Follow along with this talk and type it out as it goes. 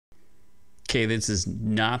Okay, this is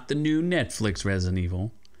not the new Netflix Resident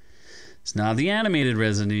Evil. It's not the animated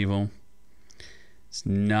Resident Evil. It's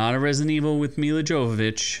not a Resident Evil with Mila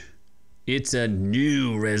Jovovich. It's a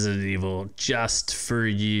new Resident Evil just for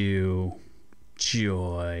you.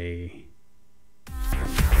 Joy.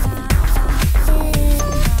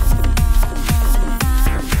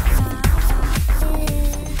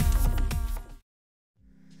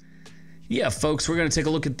 Yeah, folks, we're going to take a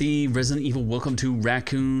look at the Resident Evil Welcome to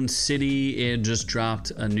Raccoon City. It just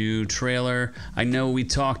dropped a new trailer. I know we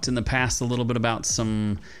talked in the past a little bit about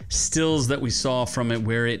some stills that we saw from it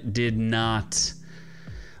where it did not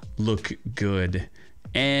look good.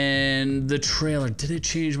 And the trailer, did it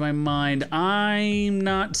change my mind? I'm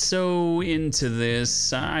not so into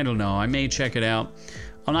this. I don't know. I may check it out.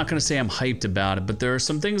 I'm not going to say I'm hyped about it, but there are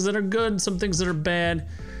some things that are good, some things that are bad,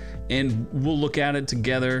 and we'll look at it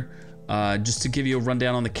together. Just to give you a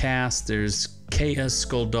rundown on the cast, there's Kea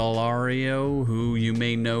Scodelario, who you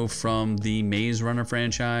may know from the Maze Runner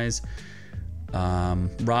franchise.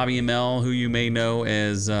 Robbie Amell, who you may know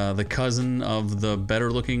as the cousin of the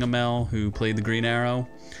better-looking Amell, who played the Green Arrow.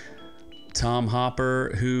 Tom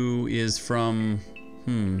Hopper, who is from,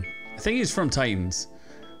 I think he's from Titans.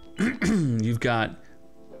 You've got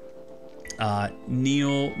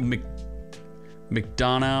Neil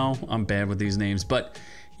McDonough. I'm bad with these names, but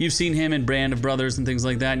you've seen him in Band of Brothers and things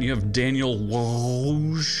like that. And you have Daniel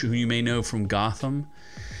Walsh, who you may know from Gotham.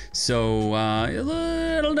 So, I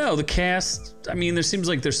don't know. The cast, I mean, there seems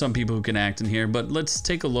like there's some people who can act in here, but let's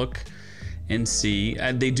take a look and see.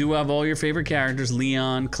 They do have all your favorite characters: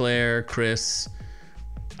 Leon, Claire, Chris.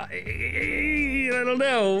 I don't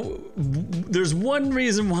know. There's one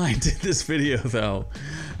reason why I did this video, though.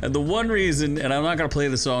 And the one reason, and I'm not going to play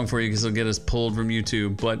the song for you because it'll get us pulled from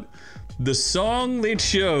YouTube, but the song they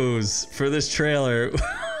chose for this trailer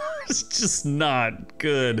was just not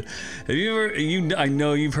good. Have you ever, I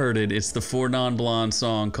know you've heard it. It's the Four Non Blonde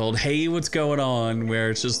song called Hey, What's Going On?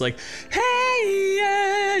 Where it's just like, hey,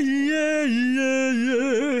 yeah, yeah, yeah,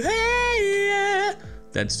 yeah, hey, yeah.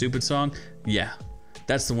 That stupid song? Yeah,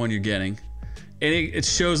 that's the one you're getting. And it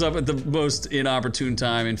shows up at the most inopportune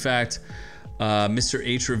time. In fact, Mr.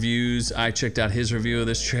 H Reviews, I checked out his review of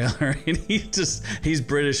this trailer, and he's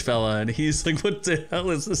British fella, and he's like, what the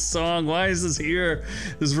hell is this song? Why is this here?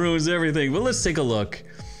 This ruins everything. Well, let's take a look.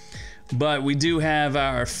 But we do have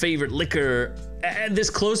our favorite liquor.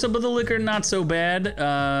 This close-up of the liquor, not so bad.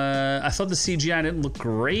 I thought the CGI didn't look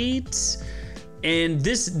great. And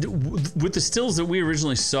this, with the stills that we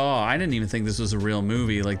originally saw, I didn't even think this was a real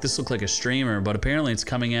movie. Like, this looked like a streamer, but apparently it's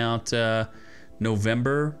coming out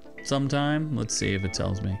November sometime. Let's see if it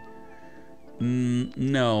tells me.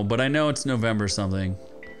 No, but I know it's November something.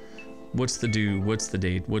 What's the due? What's the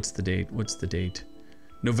date? What's the date? What's the date?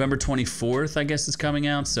 November 24th, I guess, is coming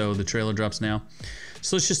out, so the trailer drops now.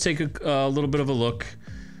 So let's just take a little bit of a look.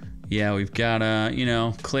 Yeah, we've got, you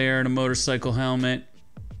know, Claire in a motorcycle helmet.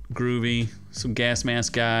 Groovy. Some gas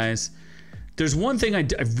mask guys. There's one thing I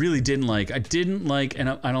really didn't like. I didn't like, and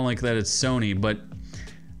I don't like that it's Sony, but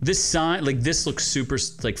this sign, like, this looks super,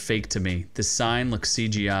 like, fake to me. This sign looks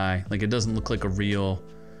CGI. Like, it doesn't look like a real,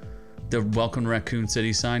 the Welcome to Raccoon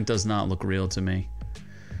City sign does not look real to me.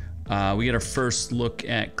 We get our first look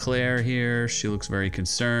at Claire here. She looks very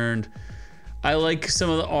concerned. I like some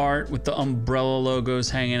of the art with the umbrella logos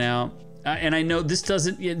hanging out. And I know this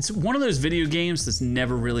doesn't, it's one of those video games that's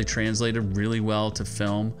never really translated really well to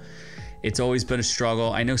film. It's always been a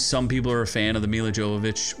struggle. I know some people are a fan of the Mila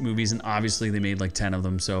Jovovich movies, and obviously they made like 10 of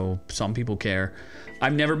them, so some people care.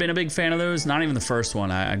 I've never been a big fan of those, not even the first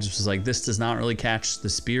one. I just was like, this does not really catch the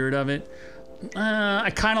spirit of it.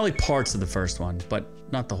 I kind of like parts of the first one, but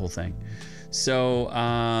not the whole thing.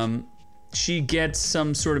 So she gets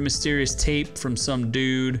some sort of mysterious tape from some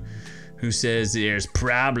dude who says there's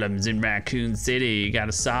problems in Raccoon City, you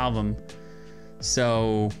gotta solve them.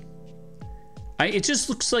 So it just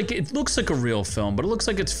looks like, it looks like a real film, but it looks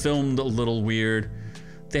like it's filmed a little weird.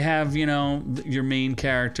 They have, you know, your main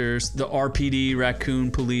characters, the RPD,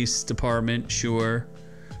 Raccoon Police Department, sure.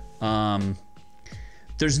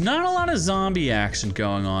 There's not a lot of zombie action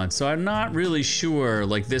going on, so I'm not really sure.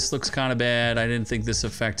 Like, this looks kind of bad. I didn't think this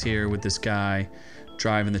effect here with this guy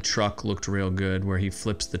driving the truck looked real good, where he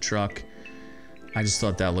flips the truck. I just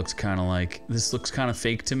thought that looked kind of like, this looks kind of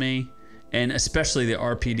fake to me. And especially the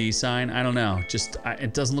RPD sign, I don't know, just,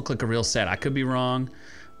 it doesn't look like a real set. I could be wrong,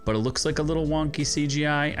 but it looks like a little wonky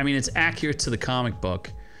CGI. I mean, it's accurate to the comic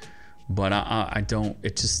book, but I don't,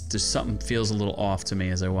 it just, there's something feels a little off to me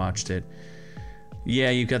as I watched it. Yeah,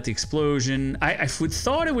 you got the explosion. I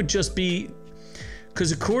thought it would just be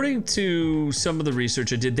Because according to some of the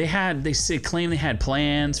research I did, they claim they had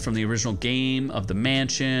plans from the original game of the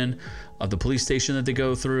mansion, of the police station that they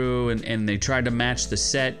go through, and they tried to match the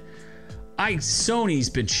set. Sony's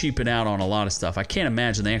been cheaping out on a lot of stuff. I can't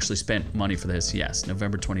imagine they actually spent money for this. Yes,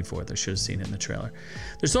 November 24th. I should have seen it in the trailer.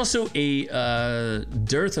 There's also a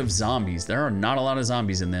dearth of zombies. There are not a lot of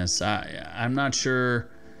zombies in this. I'm not sure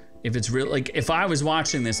if it's real. Like, if I was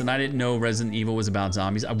watching this and I didn't know Resident Evil was about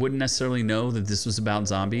zombies, I wouldn't necessarily know that this was about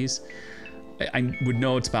zombies. I would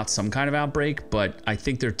know it's about some kind of outbreak, but I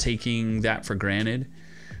think they're taking that for granted,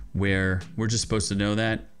 where we're just supposed to know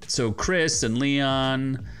that. So Chris and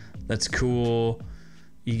Leon, that's cool.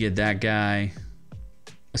 You get that guy.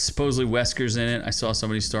 Supposedly Wesker's in it. I saw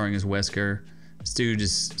somebody starring as Wesker. This dude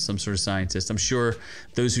is some sort of scientist. I'm sure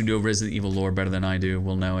those who know Resident Evil lore better than I do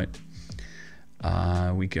will know it.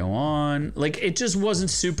 We go on. Like, it just wasn't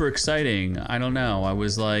super exciting. I don't know. I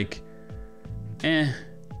was like, eh.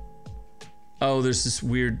 Oh, there's this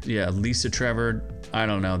weird, yeah, Lisa Trevor. I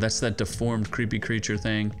don't know. That's that deformed, creepy creature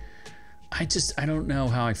thing. I don't know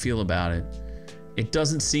how I feel about it. It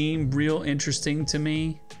doesn't seem real interesting to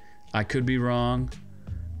me. I could be wrong.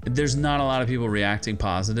 There's not a lot of people reacting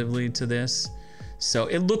positively to this. So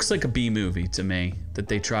it looks like a B movie to me that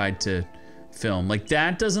they tried to film. Like,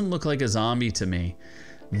 that doesn't look like a zombie to me.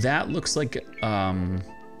 That looks like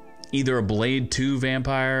either a Blade 2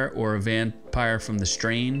 vampire or a vampire from The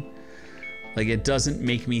Strain. Like, it doesn't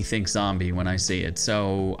make me think zombie when I see it.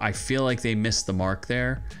 So I feel like they missed the mark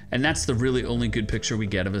there. And that's the really only good picture we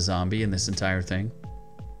get of a zombie in this entire thing.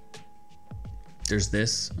 There's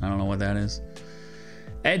this. I don't know what that is.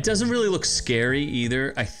 It doesn't really look scary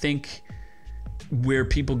either. I think where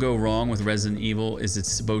people go wrong with Resident Evil is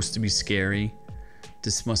it's supposed to be scary.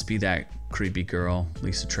 This must be that creepy girl,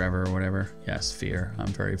 Lisa Trevor or whatever. Yes, Fear. I'm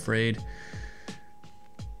very afraid.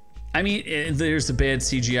 I mean, there's the bad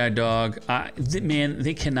CGI dog. Man,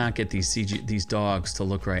 they cannot get these dogs to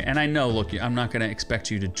look right. And I know, look, I'm not gonna expect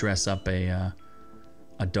you to dress up a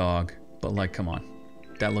dog, but like, come on,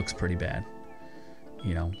 that looks pretty bad.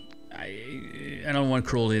 You know, I don't want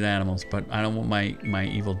cruelty to animals, but I don't want my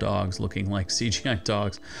evil dogs looking like CGI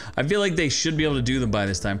dogs. I feel like they should be able to do them by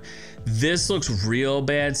this time. This looks real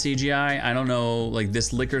bad CGI. I don't know, like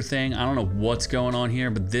this liquor thing, I don't know what's going on here,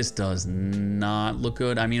 but this does not look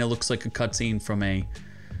good. I mean, it looks like a cutscene from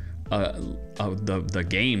the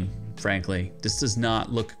game, frankly. This does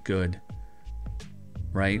not look good,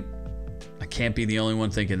 right? I can't be the only one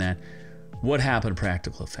thinking that. What happened to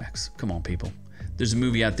practical effects? Come on, people. There's a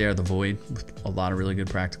movie out there, The Void, with a lot of really good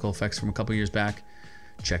practical effects from a couple years back.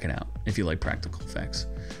 Check it out if you like practical effects.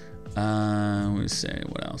 Let me say,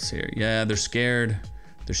 what else here? Yeah, they're scared.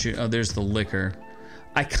 They're shooting. Oh, there's the liquor.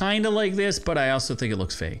 I kind of like this, but I also think it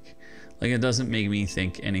looks fake. Like, it doesn't make me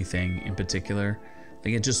think anything in particular.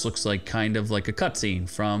 Like, it just looks like kind of like a cutscene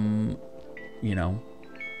from, you know,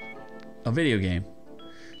 a video game.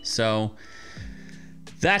 So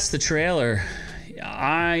that's the trailer.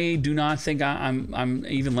 I do not think I'm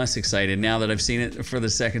even less excited now that I've seen it for the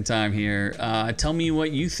second time here. Tell me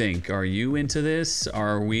what you think. Are you into this?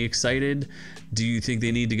 Are we excited? Do you think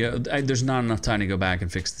they need to go? There's not enough time to go back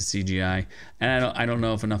and fix the CGI, and I don't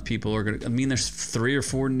know if enough people are gonna. I mean, there's 3 or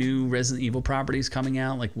 4 new Resident Evil properties coming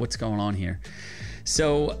out. Like, what's going on here?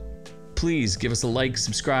 So please give us a like,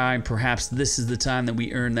 subscribe. Perhaps this is the time that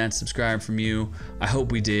we earn that subscribe from you. I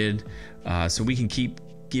hope we did, so we can keep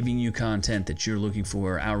giving you content that you're looking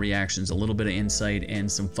for, our reactions, a little bit of insight, and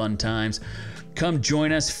some fun times. Come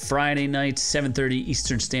join us Friday night, 7:30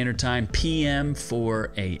 Eastern Standard Time, PM,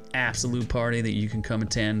 for a absolute party that you can come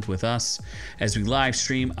attend with us as we live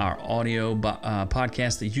stream our audio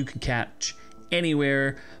podcast that you can catch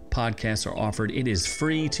anywhere podcasts are offered. It is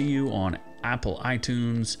free to you on Apple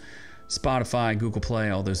iTunes, Spotify, Google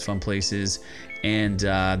Play, all those fun places. And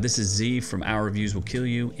this is Z from Our Reviews Will Kill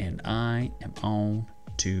You, and I am on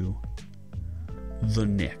to the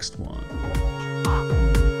next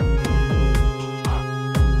one.